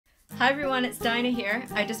Hi everyone, it's Dinah here.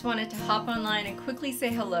 I just wanted to hop online and quickly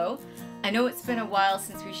say hello. I know it's been a while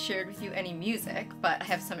since we shared with you any music, but I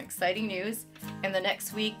have some exciting news. In the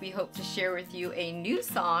next week, we hope to share with you a new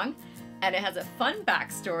song, and it has a fun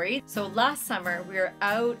backstory. So last summer, we were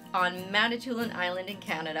out on Manitoulin Island in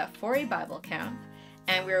Canada for a Bible camp,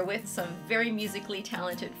 and we were with some very musically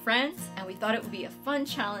talented friends, and we thought it would be a fun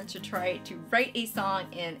challenge to try to write a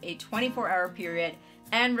song in a 24-hour period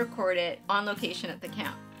and record it on location at the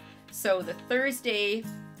camp. So the Thursday,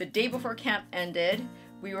 the day before camp ended,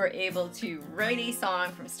 we were able to write a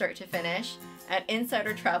song from start to finish. And inside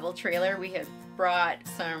our travel trailer, we had brought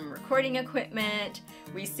some recording equipment.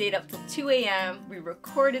 We stayed up till 2 a.m. We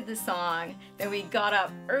recorded the song. Then we got up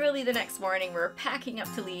early the next morning. We were packing up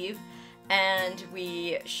to leave. And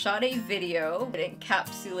we shot a video. It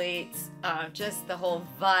encapsulates just the whole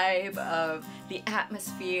vibe of the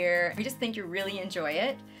atmosphere. We just think you'll really enjoy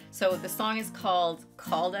it. So the song is called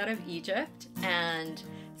Called Out of Egypt, and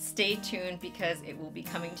stay tuned because it will be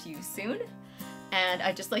coming to you soon. And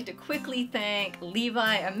I'd just like to quickly thank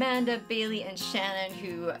Levi, Amanda, Bailey, and Shannon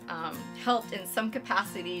who helped in some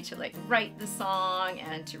capacity to write the song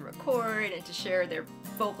and to record and to share their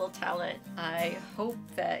vocal talent. I hope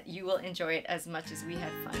that you will enjoy it as much as we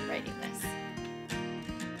had fun writing this.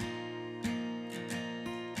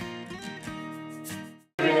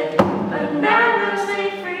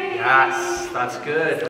 Yes, that's good.